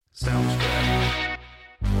Sounds good.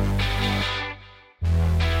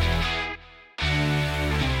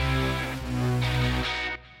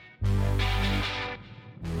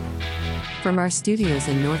 From our studios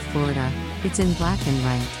in North Florida, it's In Black and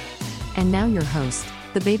White. And now your host,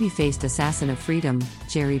 the baby-faced assassin of freedom,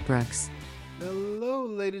 Jerry Brooks. Hello,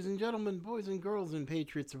 ladies and gentlemen, boys and girls, and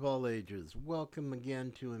patriots of all ages. Welcome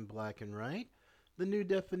again to In Black and White, the new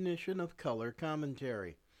definition of color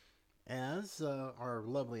commentary. As our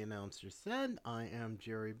lovely announcer said, I am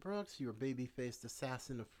Jerry Brooks, your baby-faced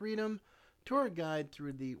assassin of freedom, tour guide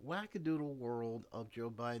through the wackadoodle world of Joe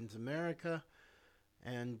Biden's America,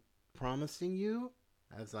 and promising you,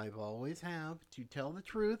 as I've always have, to tell the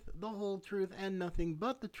truth, the whole truth, and nothing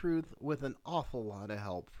but the truth with an awful lot of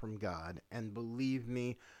help from God. And believe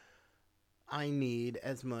me, I need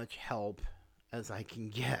as much help as I can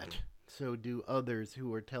get. So do others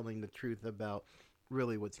who are telling the truth about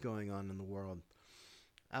really what's going on in the world.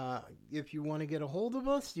 If you want to get a hold of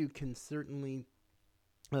us, you can certainly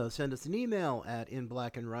send us an email at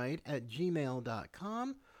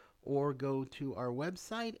inblackandwhite@gmail.com or go to our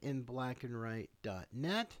website,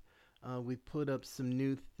 inblackandwhite.net. We've put up some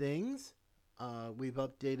new things. We've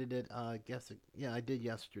updated it, I did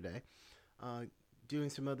yesterday. Doing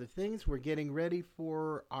some other things. We're getting ready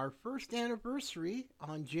for our first anniversary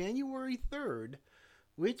on January 3rd,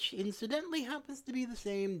 which incidentally happens to be the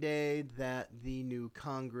same day that the new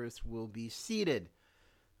Congress will be seated.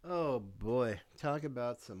 Oh boy, talk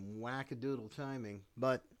about some wackadoodle timing.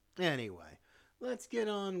 But anyway, let's get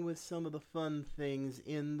on with some of the fun things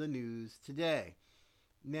in the news today.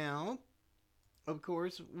 Now, of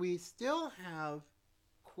course, we still have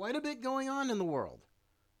quite a bit going on in the world.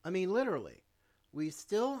 I mean, literally. We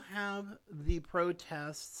still have the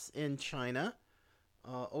protests in China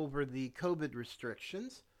over the COVID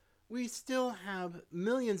restrictions. We still have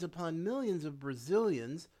millions upon millions of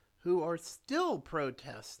Brazilians who are still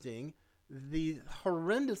protesting the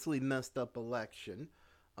horrendously messed up election,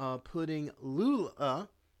 putting Lula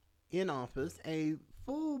in office, a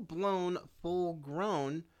full-blown,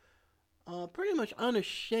 full-grown, pretty much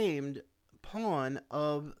unashamed pawn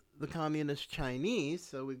of the communist Chinese.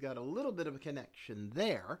 So we've got a little bit of a connection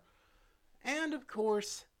there. And of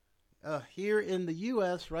course, here in the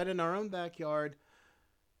U.S., right in our own backyard,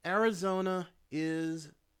 Arizona is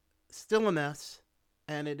still a mess,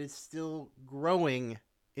 and it is still growing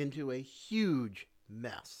into a huge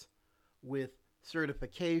mess with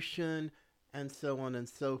certification and so on and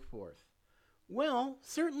so forth. Well,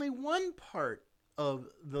 certainly one part of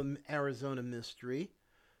the Arizona mystery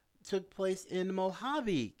took place in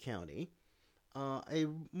Mojave County, a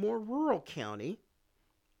more rural county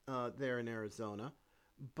there in Arizona,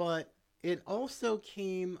 but it also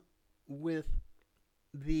came with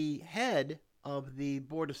the head of the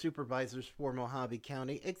Board of Supervisors for Mojave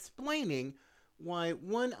County explaining why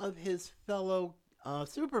one of his fellow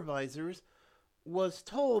supervisors was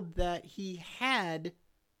told that he had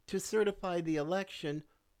to certify the election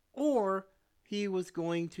or he was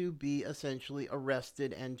going to be essentially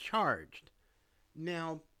arrested and charged.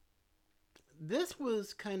 Now, this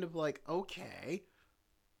was kind of like, okay,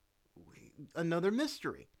 another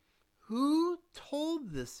mystery. Who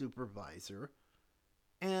told this supervisor,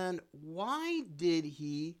 and why did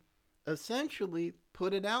he essentially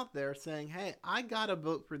put it out there saying, hey, I got to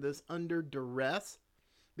vote for this under duress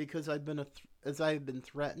because I've been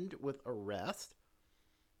threatened with arrest?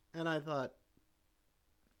 And I thought,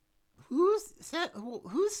 who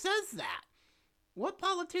says that? What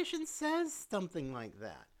politician says something like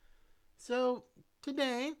that? So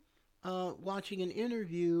today, watching an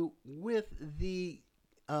interview with the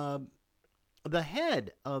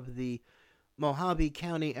head of the Mojave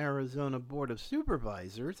County, Arizona Board of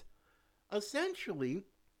Supervisors, essentially,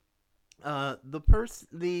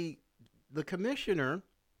 the commissioner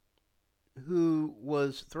who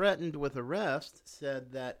was threatened with arrest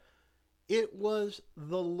said that it was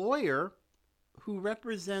the lawyer who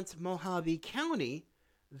represents Mojave County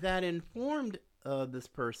that informed this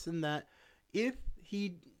person that if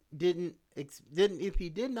he did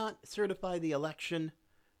not certify the election,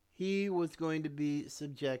 he was going to be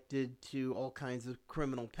subjected to all kinds of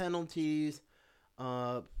criminal penalties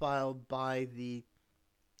filed by the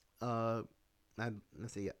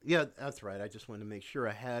that's right. I just wanted to make sure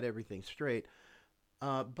I had everything straight.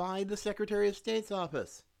 By the Secretary of State's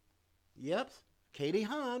office. Yep, Katie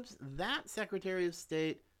Hobbs, that Secretary of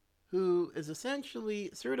State, who is essentially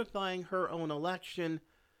certifying her own election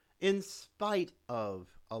in spite of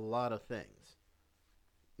a lot of things.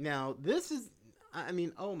 Now, this is,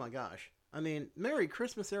 oh my gosh. Merry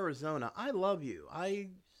Christmas, Arizona. I love you. I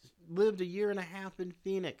lived a year and a half in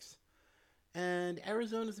Phoenix. And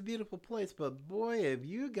Arizona's a beautiful place, but boy, have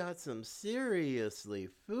you got some seriously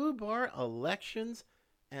foobar elections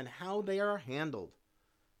and how they are handled.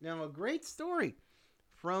 Now, a great story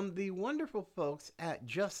from the wonderful folks at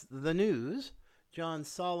Just the News, John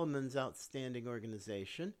Solomon's outstanding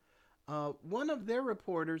organization. One of their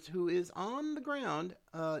reporters who is on the ground,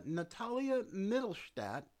 Natalia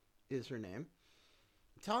Mittelstadt is her name,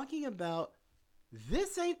 talking about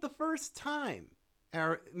this ain't the first time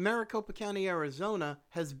Maricopa County, Arizona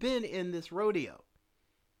has been in this rodeo.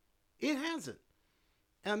 It hasn't.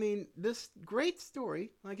 I mean, this great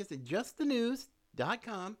story, like I said,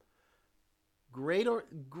 justthenews.com.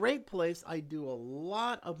 Great place. I do a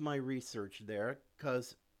lot of my research there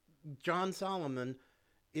because John Solomon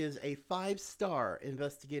is a 5-star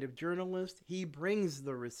investigative journalist. He brings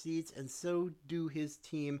the receipts, and so do his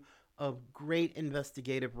team of great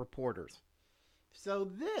investigative reporters. So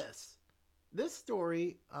this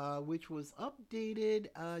story, which was updated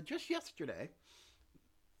just yesterday,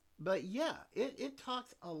 but yeah, it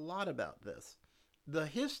talks a lot about this. The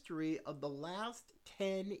history of the last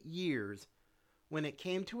 10 years when it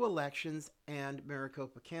came to elections and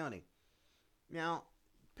Maricopa County. Now,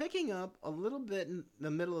 picking up a little bit in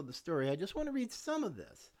the middle of the story, I just want to read some of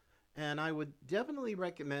this. And I would definitely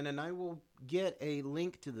recommend, and I will get a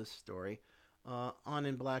link to this story on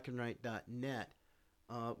inblackandwhite.net,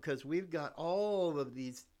 because we've got all of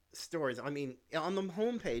these stories. I mean, on the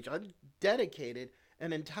homepage, I've dedicated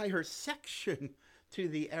an entire section to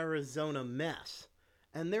the Arizona mess.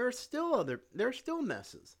 And there are still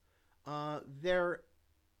messes. Their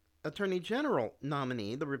Attorney General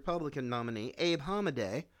nominee, the Republican nominee, Abe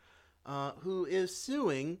Hamadeh, who is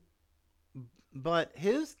suing, but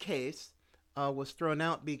his case was thrown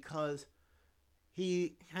out because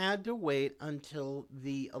he had to wait until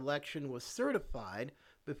the election was certified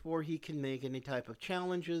before he can make any type of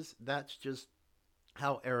challenges. That's just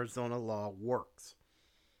how Arizona law works.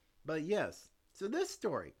 But yes, so this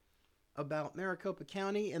story about Maricopa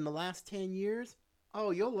County in the last 10 years,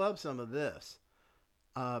 oh, you'll love some of this.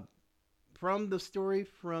 From the story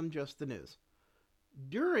from Just the News.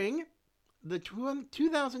 During the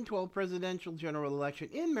 2012 presidential general election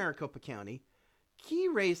in Maricopa County, key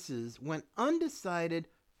races went undecided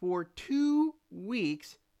for 2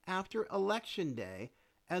 weeks after Election Day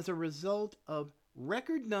as a result of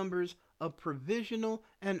record numbers of provisional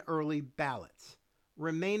and early ballots,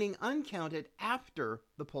 remaining uncounted after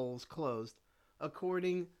the polls closed,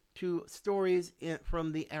 according to stories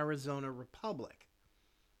from the Arizona Republic.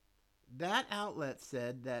 That outlet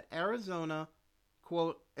said that Arizona,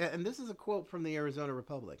 quote, and this is a quote from the Arizona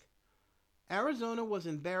Republic, Arizona was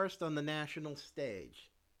embarrassed on the national stage.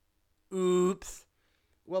 Oops.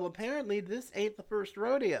 Well, apparently this ain't the first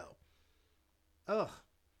rodeo. Ugh.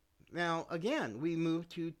 Now, again, we move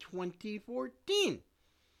to 2014.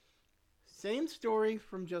 Same story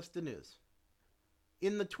from Just the News.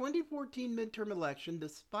 In the 2014 midterm election,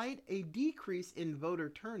 despite a decrease in voter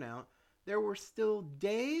turnout, there were still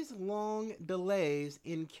days-long delays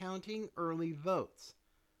in counting early votes,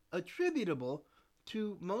 attributable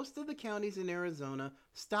to most of the counties in Arizona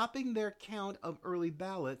stopping their count of early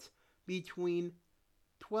ballots between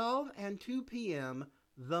 12 and 2 p.m.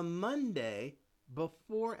 the Monday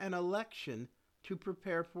before an election to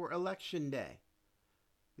prepare for Election Day.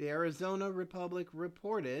 The Arizona Republic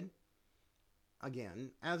reported,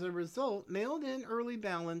 again, as a result, mailed-in early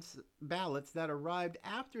ballots that arrived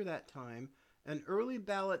after that time and early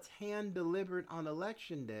ballots hand-delivered on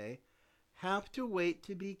Election Day have to wait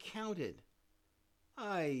to be counted.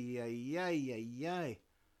 Ay, ay, ay, ay, ay.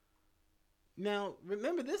 Now,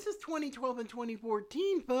 remember, this is 2012 and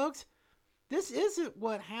 2014, folks. This isn't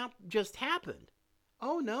what just happened.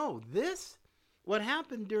 Oh, no. What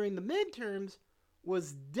happened during the midterms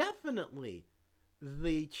was definitely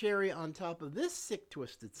the cherry on top of this sick,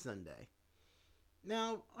 twisted Sunday.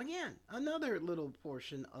 Now, again, another little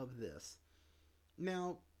portion of this.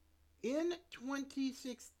 Now, during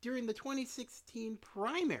the 2016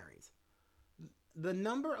 primaries, the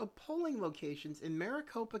number of polling locations in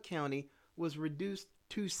Maricopa County was reduced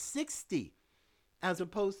to 60, as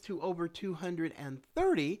opposed to over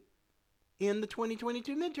 230 in the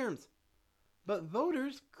 2022 midterms. But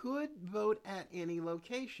voters could vote at any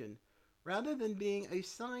location, rather than being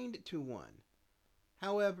assigned to one.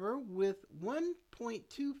 However, with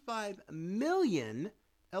 1.25 million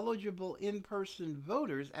eligible in-person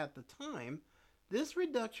voters at the time, this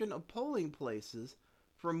reduction of polling places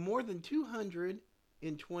from more than 200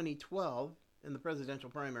 in 2012 in the presidential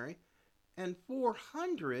primary and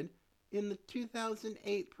 400 in the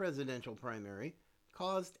 2008 presidential primary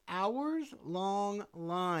caused hours-long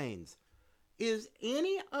lines Is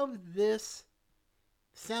any of this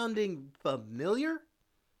sounding familiar?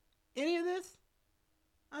 Any of this?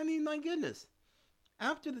 I mean, my goodness.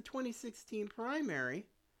 After the 2016 primary,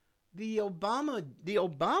 the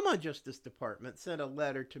Obama Justice Department sent a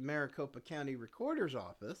letter to Maricopa County Recorder's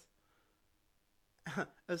Office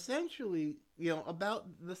essentially, about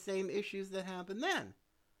the same issues that happened then.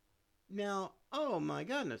 Now, oh my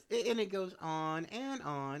goodness. And it goes on and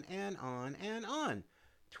on and on and on.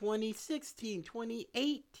 2016,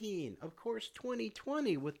 2018, of course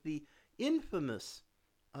 2020 with the infamous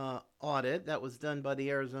audit that was done by the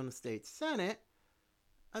Arizona State Senate.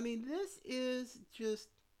 I mean, this is just,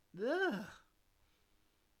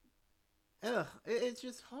 ugh. It's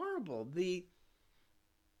just horrible. The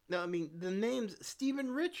name's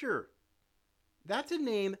Stephen Richer. That's a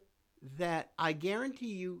name that I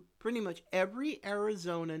guarantee you pretty much every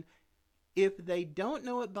Arizonan, if they don't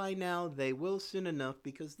know it by now, they will soon enough,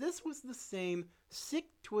 because this was the same sick,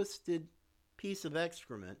 twisted piece of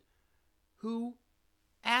excrement who,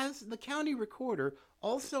 as the county recorder,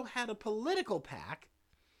 also had a political PAC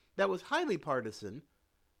that was highly partisan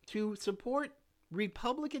to support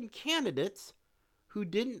Republican candidates who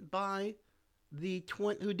didn't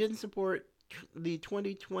support the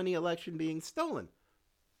 2020 election being stolen.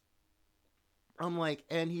 I'm like,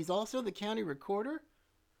 and he's also the county recorder?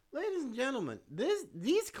 Ladies and gentlemen,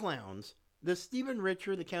 these clowns, the Stephen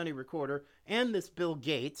Richer, the county recorder, and this Bill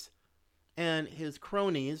Gates and his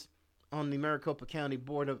cronies on the Maricopa County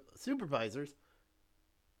Board of Supervisors,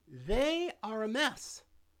 they are a mess.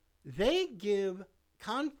 They give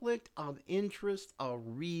conflict of interest a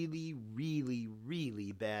really, really,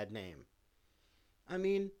 really bad name. I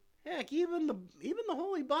mean, heck, even the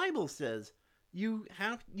Holy Bible says you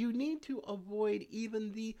need to avoid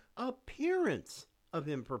even the appearance of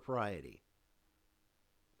impropriety.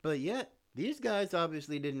 But yet, these guys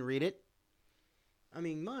obviously didn't read it. I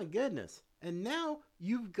mean, my goodness. And now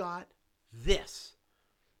you've got this.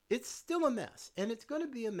 It's still a mess, and it's going to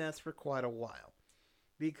be a mess for quite a while,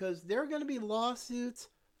 because there are going to be lawsuits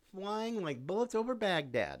flying like bullets over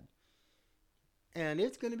Baghdad. And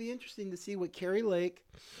it's going to be interesting to see what Carrie Lake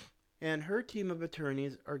and her team of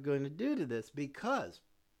attorneys are going to do to this, because,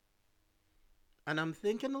 and I'm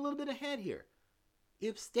thinking a little bit ahead here,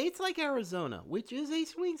 if states like Arizona, which is a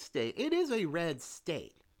swing state, it is a red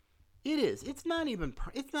state. It is. It's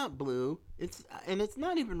not blue. It's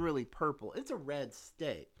not even really purple. It's a red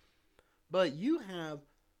state. But you have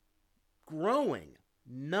growing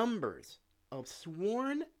numbers of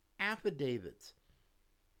sworn affidavits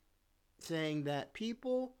saying that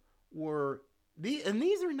people were, and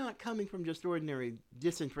these are not coming from just ordinary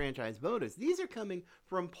disenfranchised voters. These are coming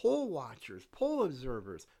from poll watchers, poll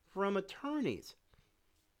observers, from attorneys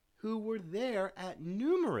who were there at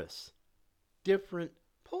numerous different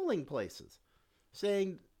polling places,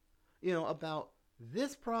 saying, about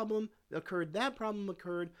this problem occurred, that problem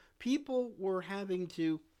occurred. People were having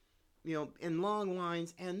to, in long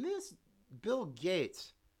lines. And this Bill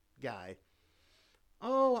Gates guy,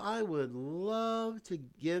 oh, I would love to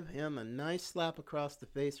give him a nice slap across the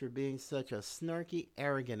face for being such a snarky,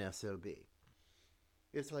 arrogant SOB.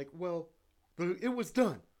 It's like, well, it was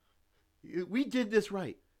done. We did this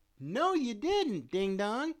right. No, you didn't, ding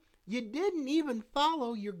dong. You didn't even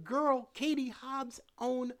follow your girl Katie Hobbs'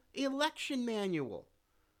 own election manual.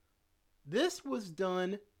 This was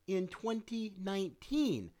done in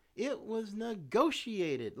 2019. It was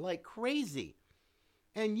negotiated like crazy.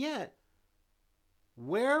 And yet,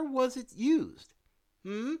 where was it used?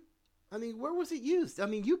 I mean, where was it used? I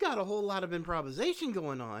mean, you got a whole lot of improvisation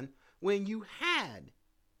going on when you had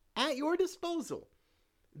at your disposal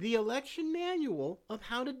the election manual of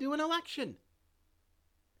how to do an election,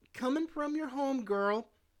 coming from your home girl,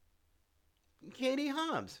 Katie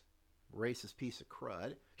Hobbs. Racist piece of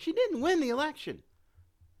crud. She didn't win the election.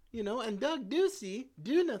 And Doug Ducey,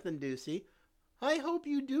 do nothing Ducey, I hope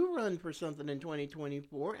you do run for something in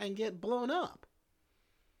 2024 and get blown up.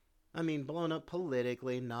 I mean, blown up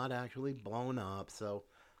politically, not actually blown up. So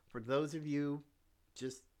for those of you,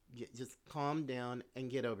 just calm down and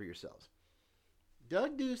get over yourselves.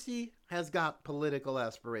 Doug Ducey has got political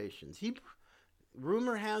aspirations.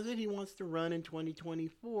 Rumor has it he wants to run in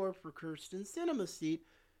 2024 for Kirsten Sinema's seat,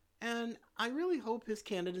 and I really hope his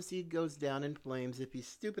candidacy goes down in flames if he's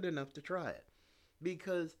stupid enough to try it,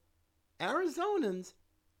 because Arizonans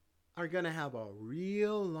are going to have a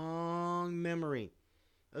real long memory,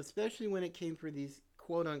 especially when it came for these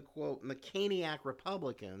quote-unquote McCainiac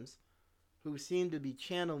Republicans who seem to be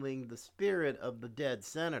channeling the spirit of the dead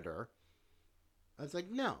senator. I was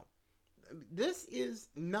like, no, this is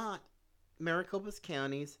not Maricopa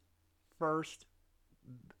County's first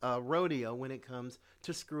rodeo when it comes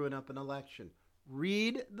to screwing up an election.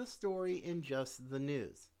 Read the story in Just the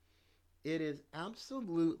News. It is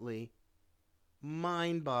absolutely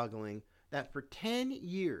mind-boggling that for 10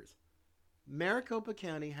 years, Maricopa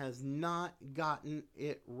County has not gotten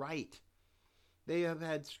it right. They have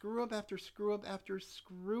had screw up after screw up after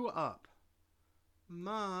screw up.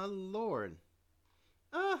 My Lord.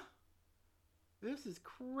 This is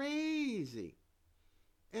crazy.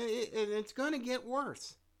 And it's going to get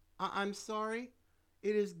worse. I'm sorry.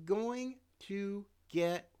 It is going to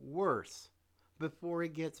get worse before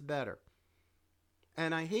it gets better.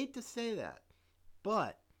 And I hate to say that,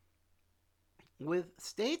 but with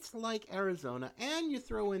states like Arizona, and you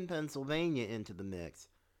throw in Pennsylvania into the mix,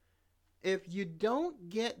 if you don't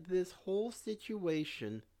get this whole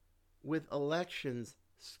situation with elections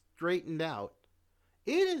straightened out,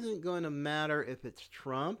 it isn't going to matter if it's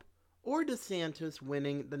Trump or DeSantis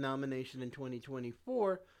winning the nomination in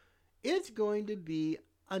 2024. It's going to be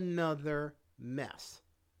another mess.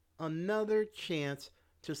 Another chance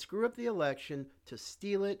to screw up the election, to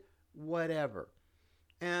steal it, whatever.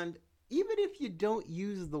 And even if you don't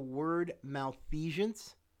use the word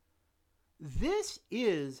malfeasance, this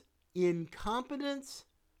is incompetence,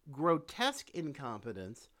 grotesque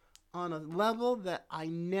incompetence, on a level that I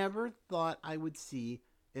never thought I would see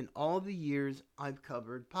in all the years I've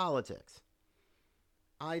covered politics.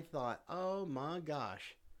 I thought, oh my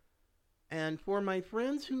gosh. And for my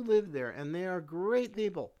friends who live there, and they are great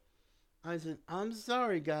people, I said, I'm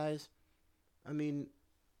sorry, guys. I mean,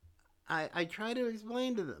 I try to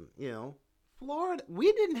explain to them, Florida,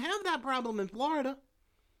 we didn't have that problem in Florida.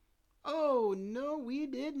 Oh, no, we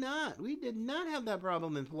did not. We did not have that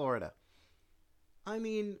problem in Florida. I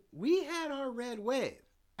mean, we had our red wave,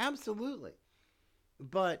 absolutely.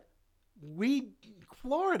 But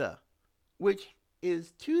Florida, which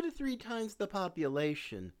is 2 to 3 times the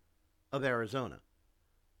population of Arizona.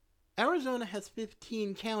 Arizona has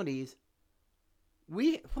 15 counties.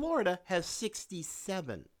 Florida has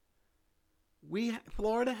 67.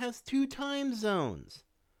 Florida has 2 time zones.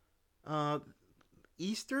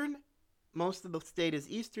 Eastern, most of the state is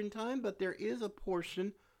Eastern time, but there is a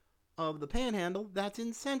portion of the Panhandle that's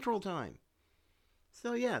in Central time.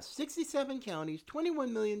 So yes, 67 counties,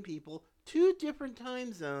 21 million people, 2 different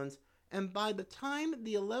time zones, and by the time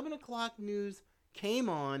the 11 o'clock news came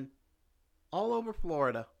on all over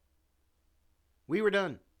Florida, we were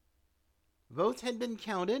done. Votes had been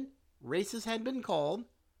counted, races had been called.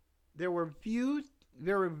 There were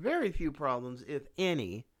very few problems, if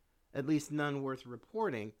any, at least none worth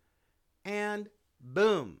reporting, and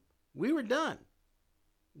boom, we were done.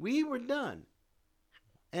 We were done.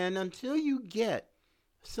 And until you get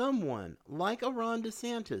someone like a Ron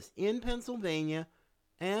DeSantis in Pennsylvania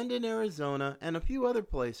and in Arizona and a few other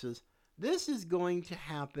places, this is going to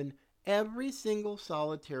happen every single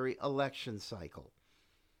solitary election cycle.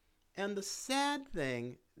 And the sad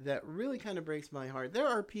thing that really kind of breaks my heart, there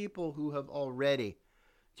are people who have already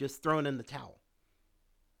just thrown in the towel.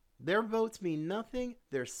 Their votes mean nothing.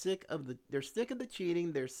 They're sick of the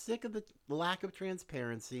cheating. They're sick of the lack of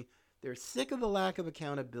transparency. They're sick of the lack of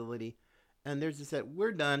accountability. And they're just said,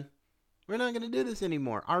 we're done. We're not going to do this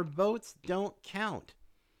anymore. Our votes don't count.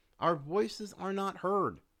 Our voices are not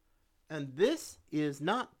heard. And this is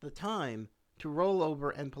not the time to roll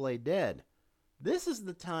over and play dead. This is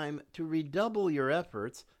the time to redouble your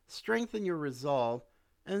efforts, strengthen your resolve,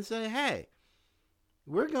 and say, hey,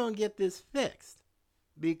 we're going to get this fixed.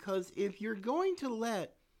 Because if you're going to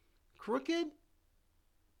let crooked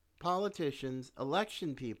politicians,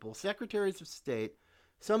 election people, secretaries of state,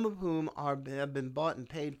 some of whom have been bought and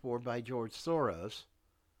paid for by George Soros,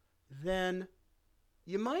 then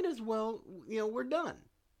you might as well, we're done.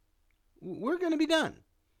 We're going to be done.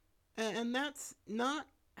 And that's not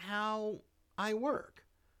how I work.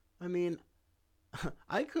 I mean,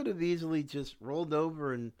 I could have easily just rolled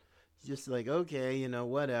over and just like, okay,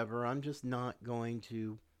 whatever. I'm just not going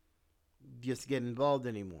to just get involved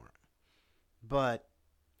anymore. But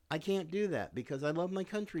I can't do that because I love my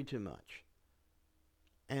country too much.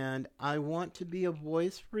 And I want to be a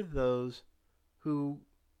voice for those who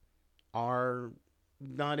are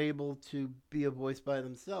not able to be a voice by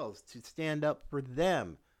themselves, to stand up for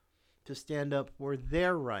them, to stand up for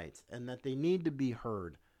their rights, and that they need to be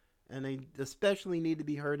heard. And they especially need to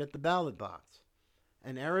be heard at the ballot box.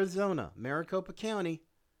 And Arizona, Maricopa County,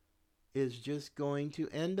 is just going to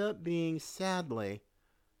end up being, sadly,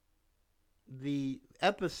 the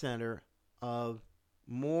epicenter of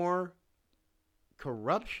more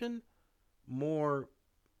corruption, more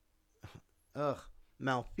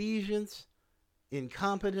malfeasance,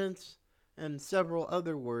 incompetence, and several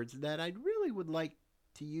other words that I really would like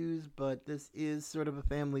to use, but this is sort of a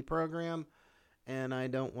family program, and I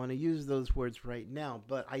don't want to use those words right now,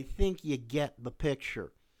 but I think you get the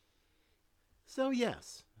picture. So,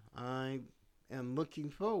 yes, I am looking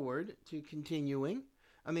forward to continuing.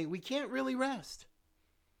 I mean, we can't really rest.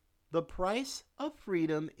 The price of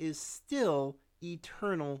freedom is still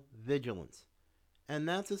eternal vigilance, and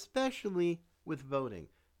that's especially with voting.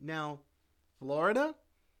 Now, Florida,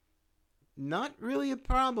 not really a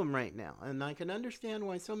problem right now, and I can understand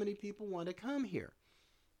why so many people want to come here.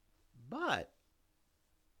 But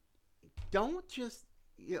don't just,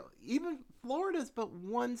 even Florida's but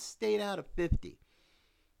one state out of 50.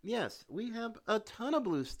 Yes, we have a ton of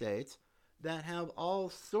blue states that have all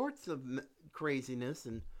sorts of craziness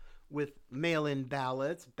and with mail-in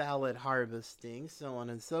ballots, ballot harvesting, so on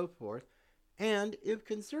and so forth. And if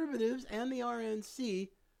conservatives and the RNC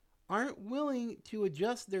aren't willing to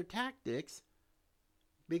adjust their tactics,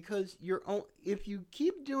 because if you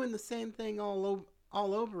keep doing the same thing all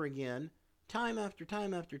over again, time after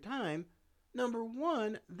time after time, number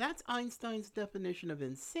one, that's Einstein's definition of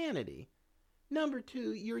insanity. Number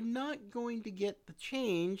two, you're not going to get the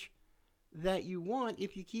change that you want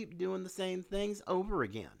if you keep doing the same things over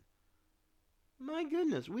again. My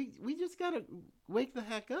goodness, we just got to wake the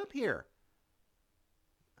heck up here.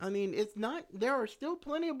 I mean, there are still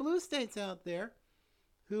plenty of blue states out there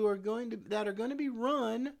that are going to be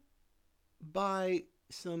run by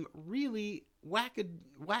some really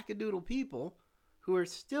wackadoodle people who are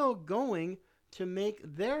still going to make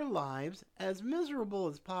their lives as miserable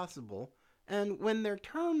as possible. And when their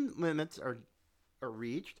term limits are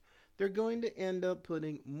reached, they're going to end up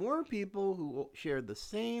putting more people who share the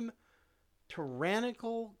same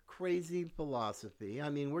tyrannical, crazy philosophy. I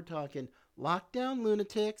mean, we're talking lockdown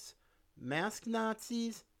lunatics, mask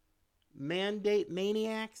Nazis, mandate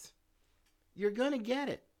maniacs. You're going to get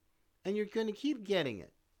it. And you're going to keep getting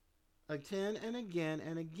it. Again and again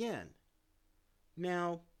and again.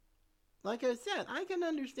 Now, like I said, I can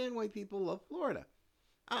understand why people love Florida.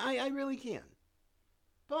 I really can.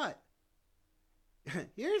 But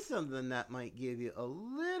here's something that might give you a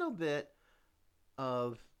little bit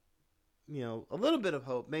of,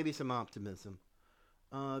 hope, maybe some optimism.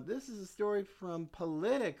 This is a story from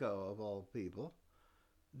Politico, of all people,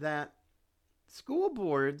 that school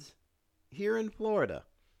boards here in Florida.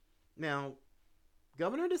 Now,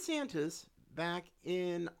 Governor DeSantis, back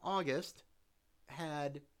in August,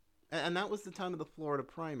 and that was the time of the Florida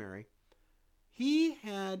primary, he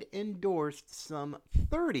had endorsed some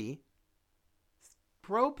 30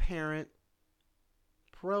 pro-parent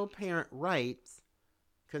rights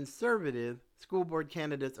conservative school board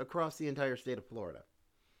candidates across the entire state of Florida.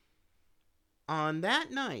 On that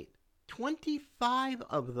night, 25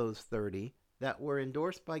 of those 30 that were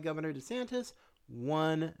endorsed by Governor DeSantis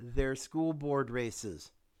won their school board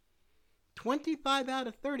races. 25 out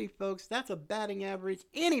of 30, folks, that's a batting average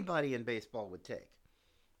anybody in baseball would take.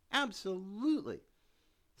 Absolutely.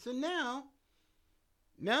 So now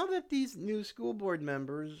that these new school board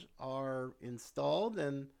members are installed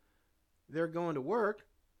and they're going to work,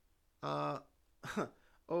 oh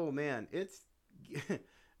man, it's,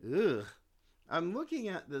 ugh. I'm looking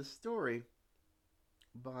at this story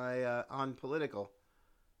on Political,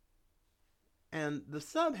 and the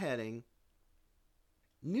subheading,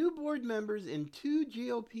 new board members in 2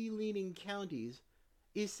 GOP-leading counties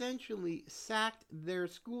essentially sacked their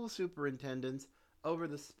school superintendents over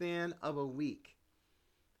the span of a week.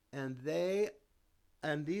 And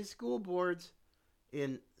these school boards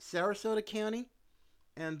in Sarasota County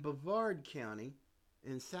and Brevard County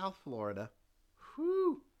in South Florida,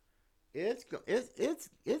 whew, it's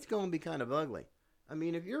going to be kind of ugly. I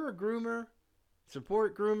mean, if you're a groomer,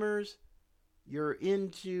 support groomers, you're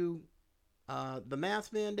into the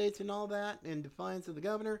mask mandates and all that in defiance of the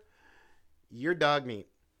governor, you're dog meat.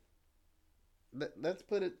 Let's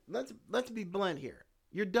be blunt here.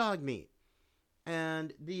 You're dog meat.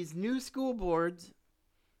 And these new school boards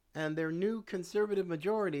and their new conservative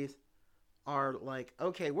majorities are like,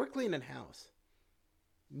 okay, we're cleaning house.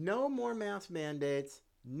 No more mask mandates,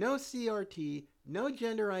 no CRT, no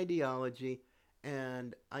gender ideology,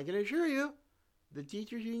 and I can assure you, the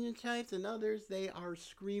teachers union types and others, they are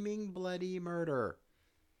screaming bloody murder.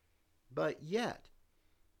 But yet,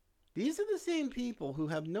 these are the same people who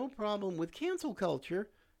have no problem with cancel culture,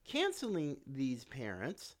 canceling these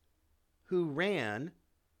parents who ran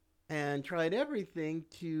and tried everything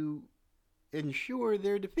to ensure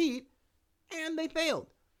their defeat, and they failed.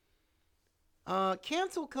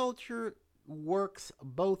 Cancel culture works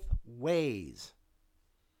both ways.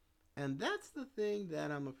 And that's the thing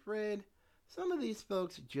that I'm afraid some of these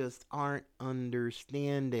folks just aren't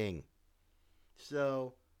understanding.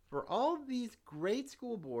 So, for all these great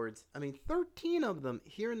school boards, 13 of them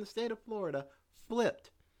here in the state of Florida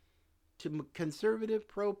flipped to conservative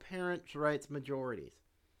pro-parents' rights majorities.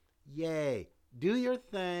 Yay. Do your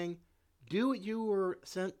thing. Do what you were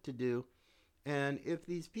sent to do. And if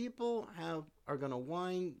these people are going to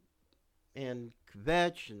whine and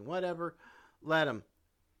kvetch and whatever, let them.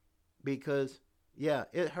 Because, yeah,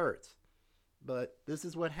 it hurts. But this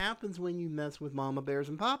is what happens when you mess with mama bears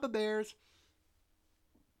and papa bears.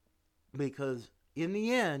 Because in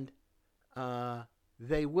the end,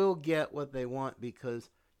 they will get what they want, because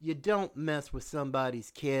you don't mess with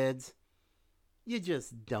somebody's kids. You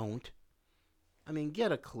just don't.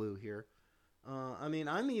 Get a clue here.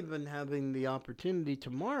 I'm even having the opportunity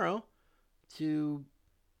tomorrow to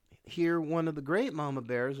hear one of the great mama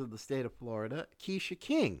bears of the state of Florida, Keisha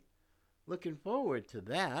King. Looking forward to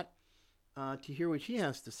that, to hear what she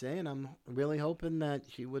has to say, and I'm really hoping that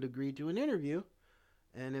she would agree to an interview.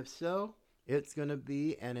 And if so, it's going to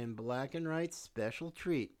be an In Black and White special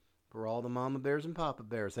treat for all the mama bears and papa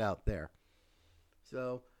bears out there.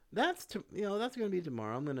 So that's going to be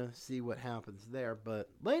tomorrow. I'm going to see what happens there. But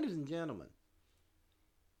ladies and gentlemen,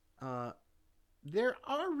 there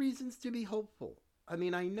are reasons to be hopeful. I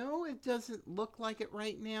know it doesn't look like it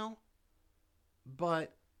right now,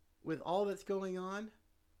 but with all that's going on,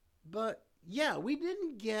 but yeah, we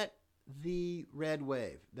didn't get the red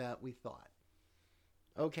wave that we thought.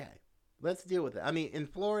 Okay, let's deal with it. In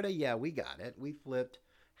Florida, yeah, we got it. We flipped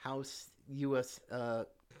House, U.S.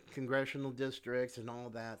 Congressional districts and all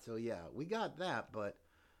that. So yeah, we got that. But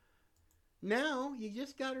now you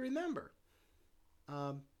just got to remember,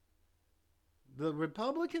 the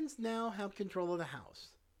Republicans now have control of the House.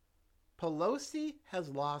 Pelosi has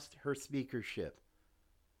lost her speakership.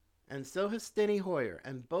 And so has Steny Hoyer.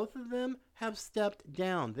 And both of them have stepped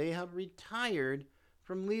down. They have retired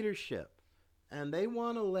from leadership. And they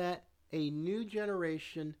want to let a new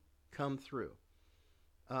generation come through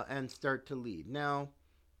and start to lead. Now,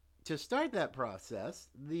 to start that process,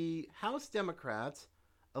 the House Democrats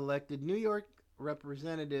elected New York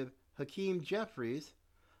Representative Hakeem Jeffries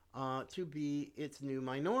to be its new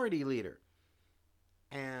minority leader.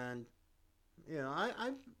 And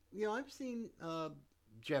I've seen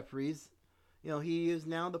Jeffries. He is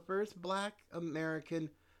now the first black American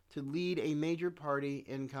to lead a major party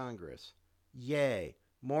in Congress. Yay,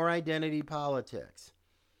 more identity politics.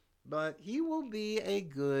 But he will be a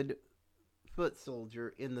good foot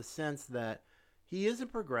soldier in the sense that he is a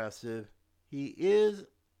progressive. He is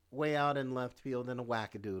way out in left field and a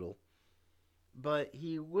wackadoodle. But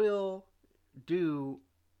he will do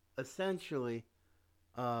essentially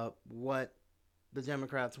what the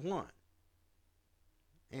Democrats want.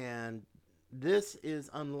 And this is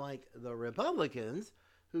unlike the Republicans,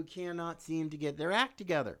 who cannot seem to get their act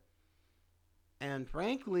together. And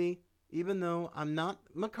frankly, even though I'm not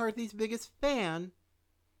McCarthy's biggest fan,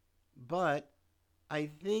 but I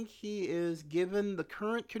think he is, given the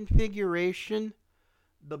current configuration,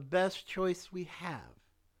 the best choice we have,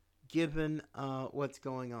 given what's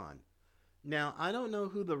going on. Now, I don't know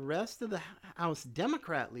who the rest of the House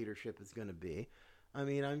Democrat leadership is going to be.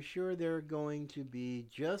 I'm sure they're going to be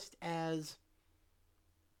just as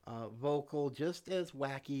vocal, just as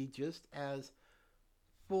wacky, just as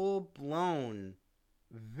full-blown,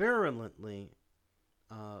 virulently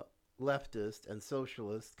leftist and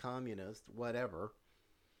socialist, communist, whatever.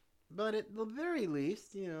 But at the very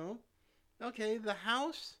least, okay, the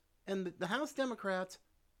House and the House Democrats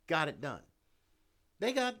got it done.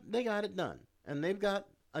 They got it done, and they've got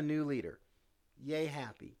a new leader. Yay,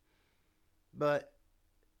 happy. But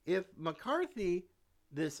if McCarthy,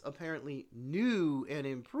 this apparently new and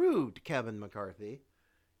improved Kevin McCarthy,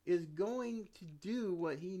 is going to do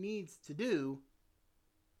what he needs to do,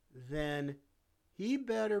 then he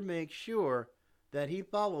better make sure that he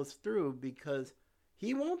follows through, because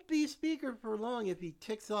he won't be speaker for long if he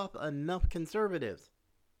ticks off enough conservatives.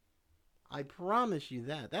 I promise you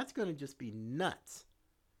that. That's going to just be nuts.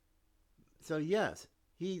 So yes,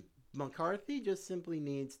 McCarthy just simply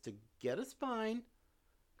needs to get a spine,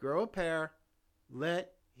 grow a pair,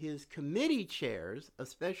 let his committee chairs,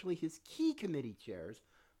 especially his key committee chairs,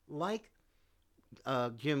 like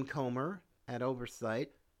Jim Comer at Oversight,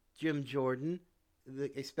 Jim Jordan,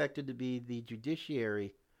 expected to be the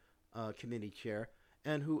Judiciary Committee chair,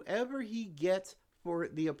 and whoever he gets for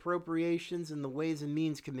the Appropriations and the Ways and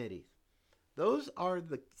Means Committees. Those are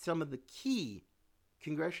some of the key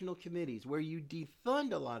congressional committees where you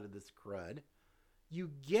defund a lot of this crud, you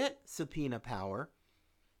get subpoena power,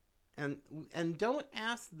 and don't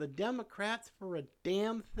ask the Democrats for a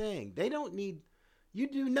damn thing. You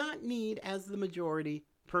do not need, as the majority,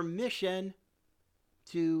 permission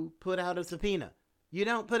to put out a subpoena. You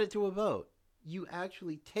don't put it to a vote. You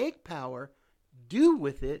actually take power, do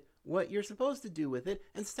with it what you're supposed to do with it,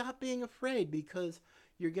 and stop being afraid, because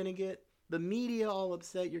you're going to get the media all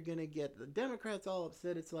upset. You're going to get the Democrats all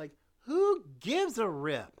upset. It's like, who gives a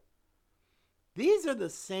rip? These are the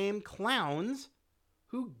same clowns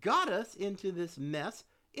who got us into this mess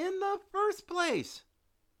in the first place.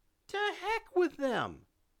 To heck with them.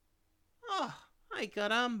 Oh, ay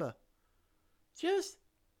caramba. Just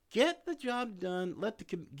get the job done.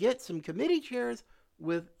 Get some committee chairs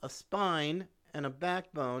with a spine and a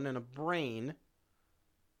backbone and a brain,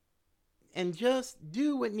 and just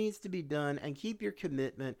do what needs to be done and keep your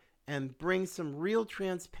commitment and bring some real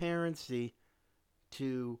transparency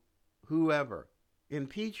to whoever.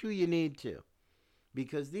 Impeach who you need to,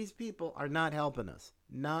 because these people are not helping us.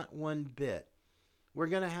 Not one bit. We're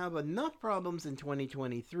going to have enough problems in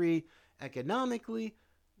 2023 economically.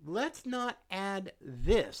 Let's not add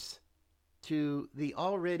this to the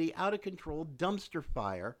already out of control dumpster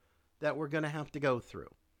fire that we're going to have to go through.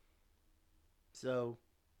 So,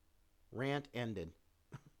 rant ended.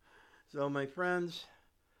 So, my friends,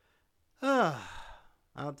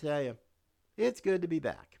 I'll tell you, it's good to be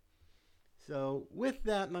back. So, with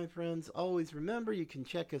that, my friends, always remember you can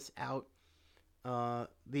check us out,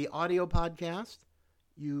 the audio podcast.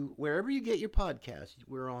 Wherever you get your podcasts,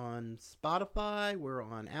 we're on Spotify, we're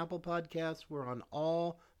on Apple Podcasts, we're on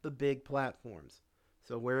all the big platforms.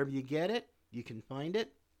 So wherever you get it, you can find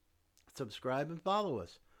it. Subscribe and follow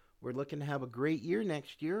us. We're looking to have a great year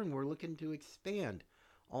next year, and we're looking to expand.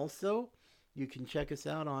 Also, you can check us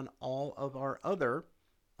out on all of our other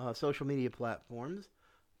social media platforms: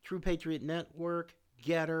 True Patriot Network,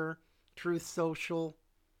 Getter, Truth Social,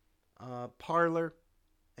 Parler,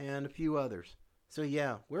 and a few others. So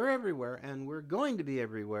yeah, we're everywhere, and we're going to be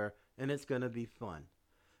everywhere, and it's going to be fun.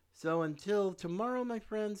 So until tomorrow, my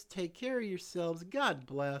friends, take care of yourselves. God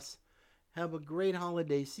bless. Have a great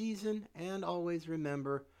holiday season, and always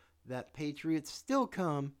remember that Patriots still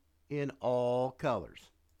come in all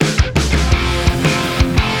colors.